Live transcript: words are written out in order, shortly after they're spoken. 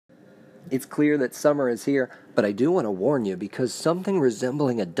It's clear that summer is here, but I do want to warn you because something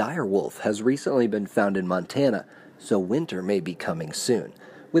resembling a dire wolf has recently been found in Montana, so winter may be coming soon.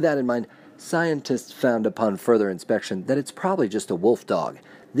 With that in mind, scientists found upon further inspection that it's probably just a wolf dog.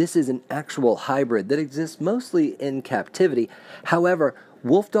 This is an actual hybrid that exists mostly in captivity. However,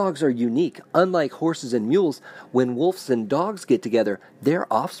 wolf dogs are unique. Unlike horses and mules, when wolves and dogs get together,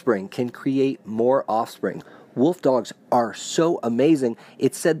 their offspring can create more offspring. Wolf dogs are so amazing,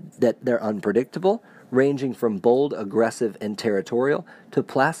 it's said that they're unpredictable, ranging from bold, aggressive, and territorial to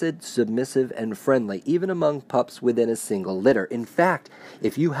placid, submissive, and friendly, even among pups within a single litter. In fact,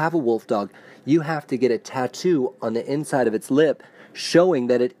 if you have a wolf dog, you have to get a tattoo on the inside of its lip showing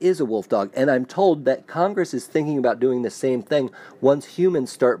that it is a wolf dog. And I'm told that Congress is thinking about doing the same thing once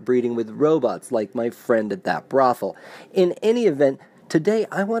humans start breeding with robots, like my friend at that brothel. In any event, today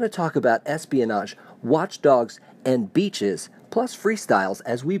I want to talk about espionage, watchdogs, and beaches, plus freestyles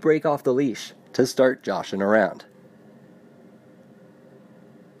as we break off the leash to start joshing around.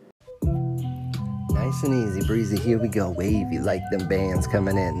 Nice and easy, breezy, here we go, wavy like them bands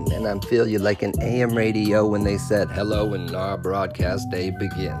coming in, and I feel you like an AM radio when they said hello and our broadcast day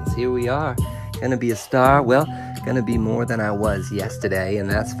begins. Here we are, gonna be a star, well, gonna be more than I was yesterday, and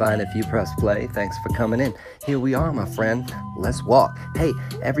that's fine if you press play. Thanks for coming in. Here we are, my friend, let's walk. Hey,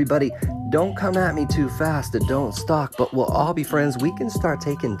 everybody, don't come at me too fast or don't stalk, but we'll all be friends. We can start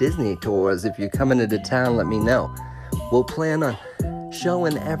taking Disney tours. If you're coming into town, let me know. We'll plan on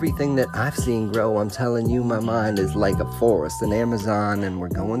showing everything that I've seen grow. I'm telling you, my mind is like a forest, an Amazon, and we're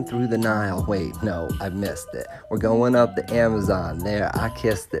going through the Nile. Wait, no, I missed it. We're going up the Amazon. There, I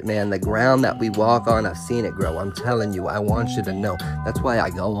kissed it, man. The ground that we walk on, I've seen it grow. I'm telling you, I want you to know. That's why I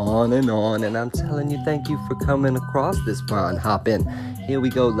go on, and I'm telling you, thank you for coming across this pond. Hop in. Here we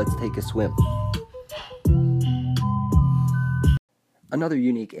go, let's take a swim. Another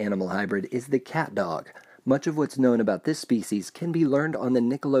unique animal hybrid is the cat dog. Much of what's known about this species can be learned on the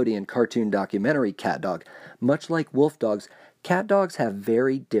Nickelodeon cartoon documentary Cat Dog. Much like wolf dogs, cat dogs have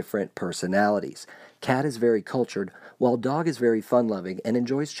very different personalities. Cat is very cultured, while dog is very fun-loving and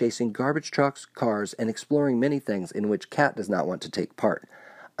enjoys chasing garbage trucks, cars, and exploring many things in which cat does not want to take part.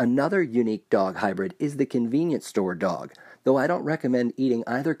 Another unique dog hybrid is the convenience store dog, though I don't recommend eating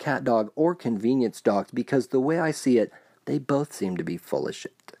either cat dog or convenience dog because the way I see it, they both seem to be full of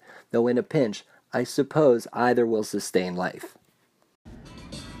shit. Though in a pinch, I suppose either will sustain life.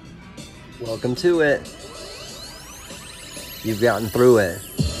 Welcome to it. You've gotten through it.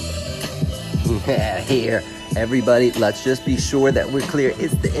 Here, everybody, let's just be sure that we're clear.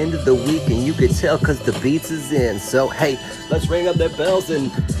 It's the end of the week and you could tell because the beats is in. So, hey, let's ring up their bells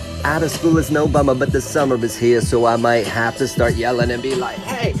and out of school is no bummer, but the summer is here. So I might have to start yelling and be like,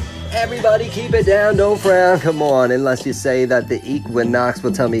 hey, everybody keep it down, don't frown, come on. Unless you say that the equinox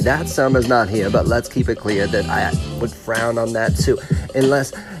will tell me that summer's not here, but let's keep it clear that I would frown on that too.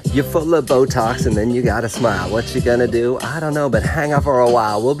 Unless you're full of Botox and then you gotta smile. What you gonna do? I don't know, but hang out for a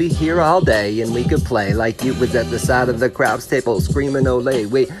while. We'll be here all day and we could play like you was at the side of the craps table screaming Olay.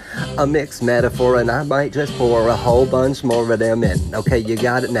 Wait, a mixed metaphor and I might just pour a whole bunch more of them in. Okay, you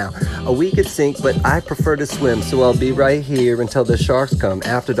got it now. We could sink, but I prefer to swim, so I'll be right here until the sharks come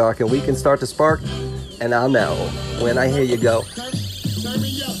after dark and we can start to spark, and I'll know when I hear you go.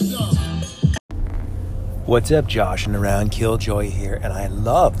 What's up, Josh and around Killjoy here, and I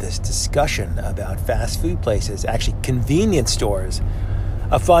love this discussion about fast food places, actually convenience stores.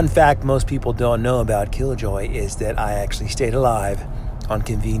 A fun fact most people don't know about Killjoy is that I actually stayed alive on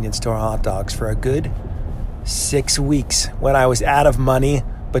convenience store hot dogs for a good 6 weeks when I was out of money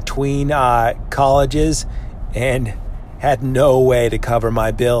between colleges and had no way to cover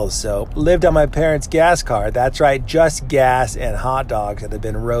my bills. So lived on my parents' gas card. That's right, just gas and hot dogs that have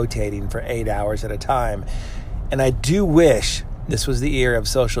been rotating for 8 hours at a time. And I do wish this was the era of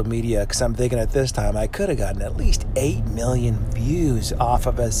social media, because I'm thinking at this time I could have gotten at least 8 million views off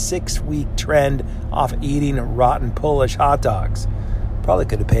of a 6-week trend off eating rotten Polish hot dogs. Probably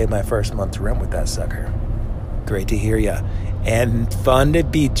could have paid my first month's rent with that sucker. Great to hear ya. And fun to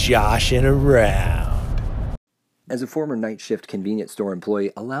be joshing around. As a former night shift convenience store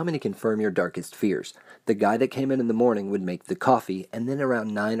employee, allow me to confirm your darkest fears. The guy that came in the morning would make the coffee, and then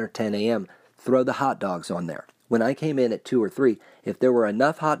around 9 or 10 a.m., throw the hot dogs on there. When I came in at 2 or 3, if there were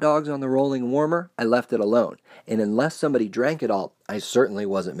enough hot dogs on the rolling warmer, I left it alone. And unless somebody drank it all, I certainly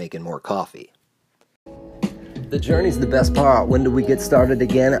wasn't making more coffee. The journey's the best part. When do we get started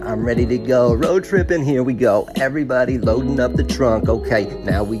again? I'm ready to go. Road tripping, here we go. Everybody loading up the trunk. Okay,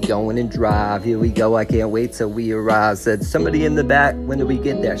 now we going and drive. Here we go. I can't wait till we arrive. Said somebody in the back. When do we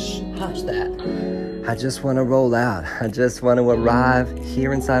get there? Shh, hush that. I just want to roll out. I just want to arrive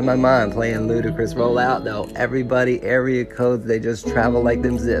here inside my mind playing Ludacris. Roll out though. Everybody, area codes, they just travel like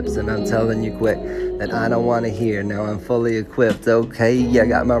them zips. And I'm telling you quick that I don't want to hear. Now I'm fully equipped. Okay, I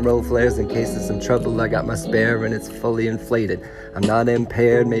got my roll flares in case of some trouble. I got my spare and it's fully inflated. I'm not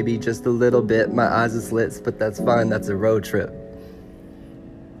impaired, maybe just a little bit. My eyes are slits, but that's fine. That's a road trip.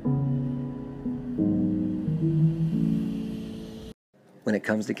 When it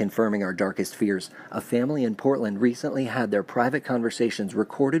comes to confirming our darkest fears, a family in Portland recently had their private conversations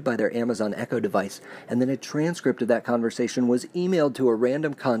recorded by their Amazon Echo device, and then a transcript of that conversation was emailed to a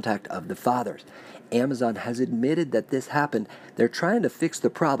random contact of the father's. Amazon has admitted that this happened. They're trying to fix the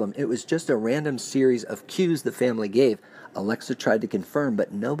problem. It was just a random series of cues the family gave. Alexa tried to confirm,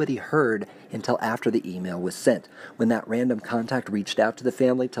 but nobody heard until after the email was sent. When that random contact reached out to the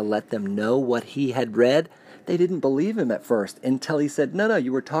family to let them know what he had read, they didn't believe him at first until he said, no,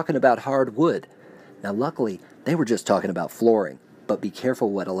 you were talking about hardwood. Now, luckily, they were just talking about flooring. But be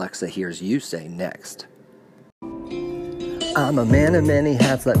careful what Alexa hears you say next. I'm a man of many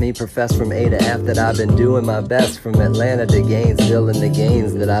hats, let me profess from A to F that I've been doing my best. From Atlanta to Gainesville, and the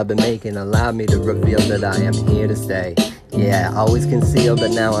gains that I've been making allow me to reveal that I am here to stay. Yeah, always concealed,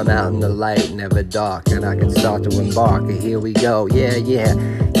 but now I'm out in the light, never dark, and I can start to embark. Here we go, yeah,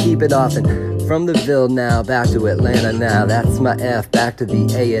 keep it off and from the Ville now, back to Atlanta now. That's my F, back to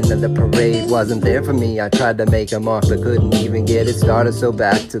the A, and the parade wasn't there for me. I tried to make a mark, but couldn't even get it started. So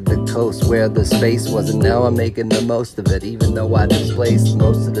back to the coast where the space was, and now I'm making the most of it. Even though I displaced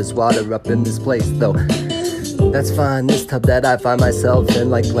most of this water up in this place, though. That's fine, this tub that I find myself in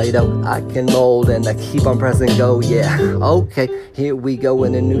like Play-Doh, I can mold and I keep on pressing go, yeah. Okay, here we go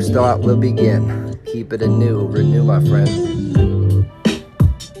and a new start will begin. Keep it anew, renew my friend.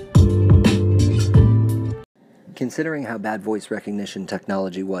 Considering how bad voice recognition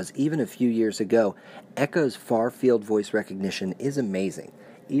technology was even a few years ago, Echo's far-field voice recognition is amazing.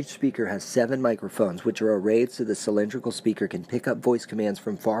 Each speaker has 7 microphones, which are arrayed so the cylindrical speaker can pick up voice commands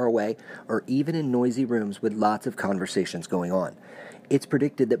from far away or even in noisy rooms with lots of conversations going on. It's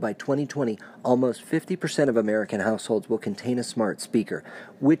predicted that by 2020, almost 50% of American households will contain a smart speaker,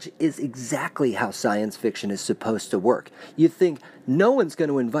 which is exactly how science fiction is supposed to work. You'd think no one's going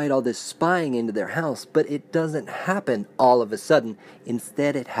to invite all this spying into their house, but it doesn't happen all of a sudden.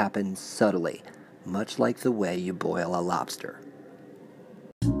 Instead, it happens subtly, much like the way you boil a lobster.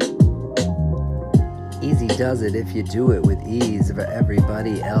 Easy does it if you do it with ease. For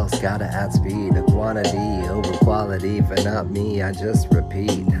everybody else, gotta add speed. A quantity over quality. For not me, I just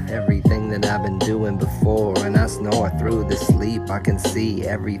repeat everything that I've been doing before. And I snore through the sleep. I can see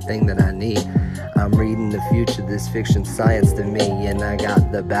everything that I need. I'm reading the future, this fiction science to me. And I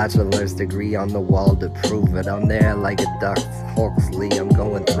got the bachelor's degree on the wall to prove it. I'm there like a duck, Huxley. I'm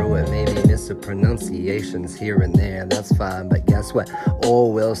going through it. Maybe miss a pronunciations here and there. That's fine, but guess what?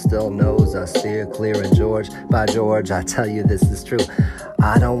 Orwell still knows I steer clear and George, by George, I tell you this is true.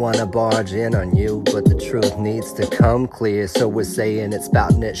 I don't want to barge in on you, but the truth needs to come clear. So we're saying it,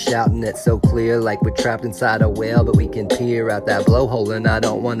 spouting it, shouting it so clear, like we're trapped inside a whale, but we can peer out that blowhole. And I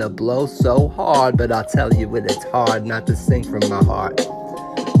don't want to blow so hard, but I'll tell you it's hard not to sing from my heart.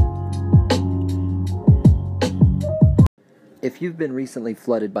 If you've been recently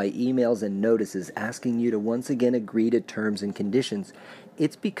flooded by emails and notices asking you to once again agree to terms and conditions,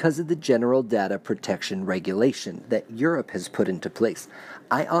 it's because of the General Data Protection Regulation that Europe has put into place.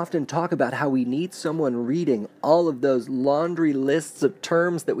 I often talk about how we need someone reading all of those laundry lists of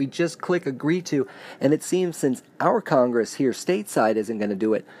terms that we just click agree to, and it seems since our Congress here stateside isn't going to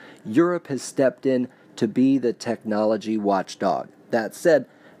do it, Europe has stepped in to be the technology watchdog. That said,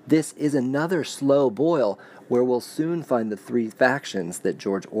 this is another slow boil where we'll soon find the 3 factions that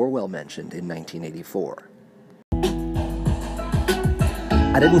George Orwell mentioned in 1984.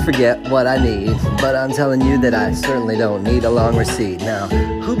 I didn't forget what I need, but I'm telling you that I certainly don't need a long receipt. Now,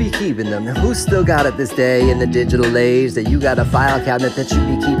 who be keeping them? Who's still got it this day in the digital age that you got a file cabinet that you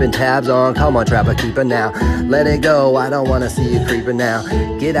be keeping tabs on? Come on, Trapper Keeper now. Let it go, I don't want to see you creeping now.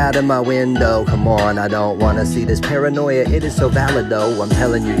 Get out of my window, come on, I don't want to see this paranoia. It is so valid though, I'm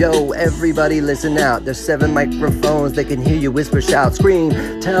telling you. Yo, everybody listen out. There's 7 microphones that can hear you whisper, shout, scream.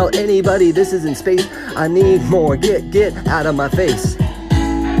 Tell anybody this isn't space. I need more, get out of my face.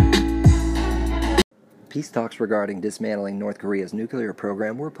 Peace talks regarding dismantling North Korea's nuclear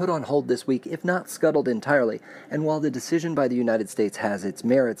program were put on hold this week, if not scuttled entirely, and while the decision by the United States has its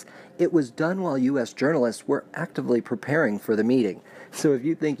merits, it was done while U.S. journalists were actively preparing for the meeting. So if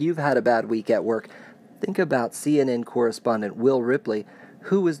you think you've had a bad week at work, think about CNN correspondent Will Ripley,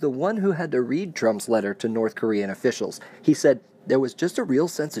 who was the one who had to read Trump's letter to North Korean officials. He said, There was just a real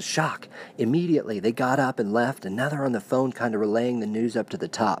sense of shock. Immediately, they got up and left, and now they're on the phone kind of relaying the news up to the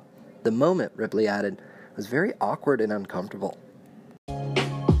top. The moment, Ripley added, was very awkward and uncomfortable.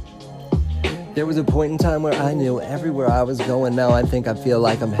 There was a point in time where I knew everywhere I was going. Now I think I feel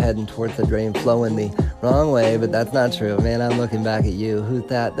like I'm heading towards the drain flowing the wrong way, but that's not true. Man, I'm looking back at you. Who's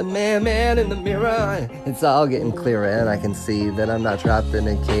that? The man in the mirror. It's all getting clearer, and I can see that I'm not trapped in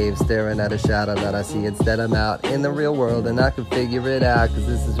a cave staring at a shadow that I see. Instead, I'm out in the real world, and I can figure it out, because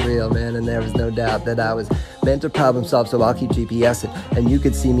this is real, man, and there was no doubt that I was meant to problem solve, so I'll keep GPSing. And you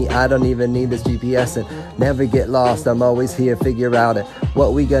could see me, I don't even need this GPSing. Never get lost, I'm always here, figure out it.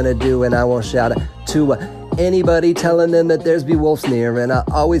 What we gonna do, and I won't shout it to anybody telling them that there's be wolves near, and I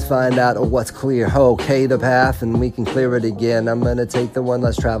always find out what's clear. Okay, the path, and we can clear it again. I'm gonna take the one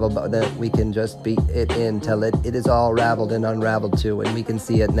less traveled, but then we can just beat it in till it is all raveled and unraveled too, and we can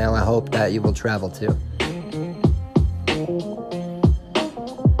see it now. I hope that you will travel too.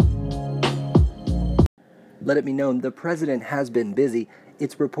 Let it be known, the president has been busy.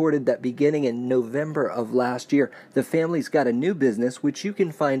 It's reported that beginning in November of last year, the family's got a new business, which you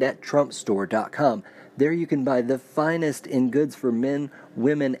can find at trumpstore.com. There you can buy the finest in goods for men,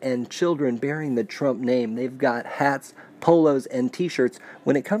 women, and children bearing the Trump name. They've got hats, polos, and t-shirts.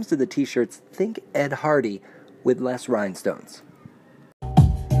 When it comes to the t-shirts, think Ed Hardy with less rhinestones.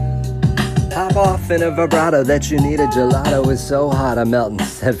 Hop off in a vibrato that you need a gelato is so hot I'm melting,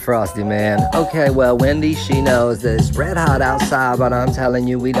 said Frosty Man. Okay, well, Wendy, she knows that it's red hot outside, but I'm telling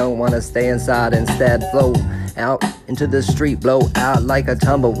you we don't want to stay inside. Instead, flow out into the street, blow out like a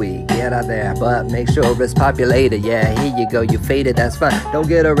tumbleweed. Get out there, but make sure it's populated. Yeah, here you go, you faded, that's fine. Don't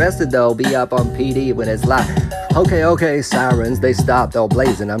get arrested though, be up on PD when it's live. Okay, sirens, they stopped all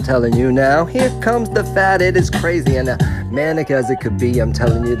blazing. I'm telling you now, here comes the fat, it is crazy and manic as it could be. I'm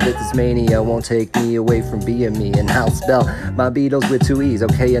telling you that this mania won't take me away from being me. And I'll spell my Beatles with 2 E's,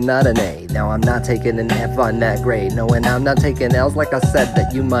 okay, and not an A. Now I'm not taking an F on that grade. No, and I'm not taking L's like I said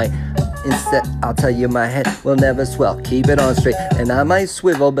that you might. Instead, I'll tell you my head will never swell. Keep it on straight, and I might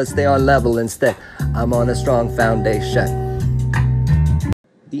swivel, but stay on level instead. I'm on a strong foundation.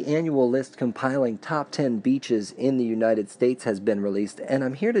 The annual list compiling top 10 beaches in the United States has been released, and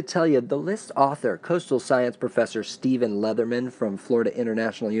I'm here to tell you the list's author, coastal science professor Stephen Leatherman from Florida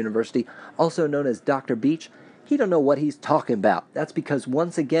International University, also known as Dr. Beach, he don't know what he's talking about. That's because,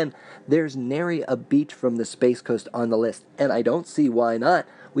 once again, there's nary a beach from the Space Coast on the list, and I don't see why not.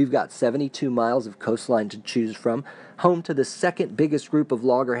 We've got 72 miles of coastline to choose from, home to the second biggest group of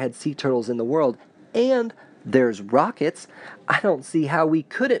loggerhead sea turtles in the world, and there's rockets. I don't see how we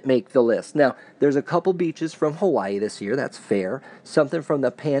couldn't make the list. Now, there's a couple beaches from Hawaii this year, that's fair. Something from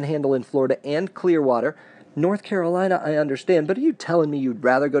the Panhandle in Florida and Clearwater. North Carolina, I understand, but are you telling me you'd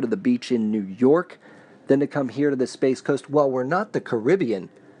rather go to the beach in New York than to come here to the Space Coast? Well, we're not the Caribbean.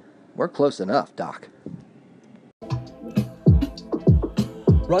 We're close enough, Doc.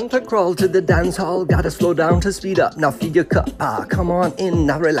 Run to crawl to the dance hall, gotta slow down to speed up. Now feed your cup, come on in,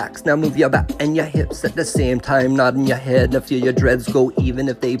 now relax. Now move your back and your hips at the same time, nodding your head. Now feel your dreads go even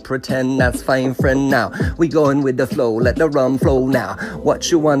if they pretend, that's fine, friend. Now we going with the flow, let the rum flow now.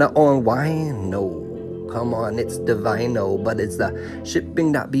 What you wanna unwind? No, come on, it's divine, no, but it's the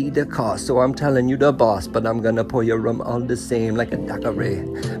shipping that be the cost. So I'm telling you the boss, but I'm gonna pour your rum all the same like a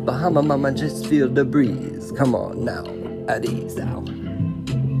daiquiri. Bahama mama, just feel the breeze. Come on now, at ease now.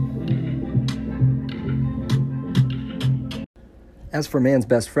 As for man's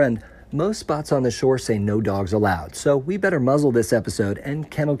best friend, most spots on the shore say no dogs allowed, so we better muzzle this episode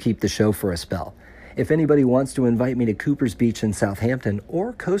and Ken will keep the show for a spell. If anybody wants to invite me to Cooper's Beach in Southampton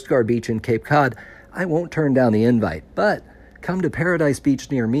or Coast Guard Beach in Cape Cod, I won't turn down the invite, but come to Paradise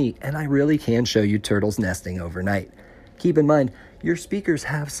Beach near me and I really can show you turtles nesting overnight. Keep in mind, your speakers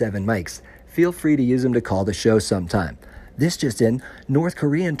have 7 mics. Feel free to use them to call the show sometime. This just in, North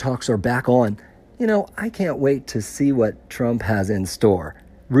Korean talks are back on. You know, I can't wait to see what Trump has in store.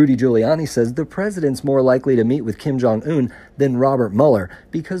 Rudy Giuliani says the president's more likely to meet with Kim Jong-un than Robert Mueller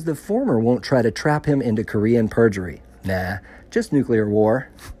because the former won't try to trap him into Korean perjury. Nah, just nuclear war.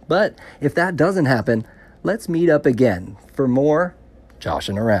 But if that doesn't happen, let's meet up again for more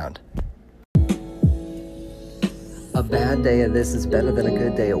Joshing Around. A bad day of this is better than a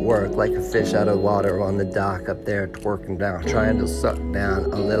good day at work, like a fish out of water on the dock up there twerking down, trying to suck down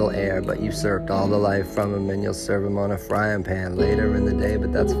a little air, but you sucked all the life from him and you'll serve him on a frying pan later in the day,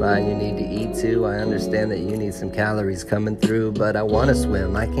 but that's fine, you need to eat too. I understand that you need some calories coming through, but I want to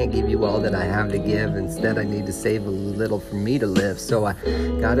swim. I can't give you all that I have to give. Instead, I need to save a little for me to live, so I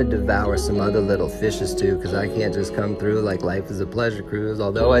gotta devour some other little fishes too, because I can't just come through like life is a pleasure cruise.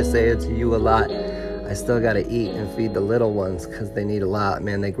 Although I say it to you a lot, I still gotta eat and feed the little ones because they need a lot.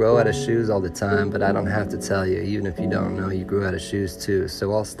 Man, they grow out of shoes all the time, but I don't have to tell you. Even if you don't know, you grew out of shoes too.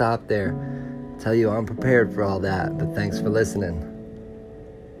 So I'll stop there. Tell you I'm prepared for all that, but thanks for listening.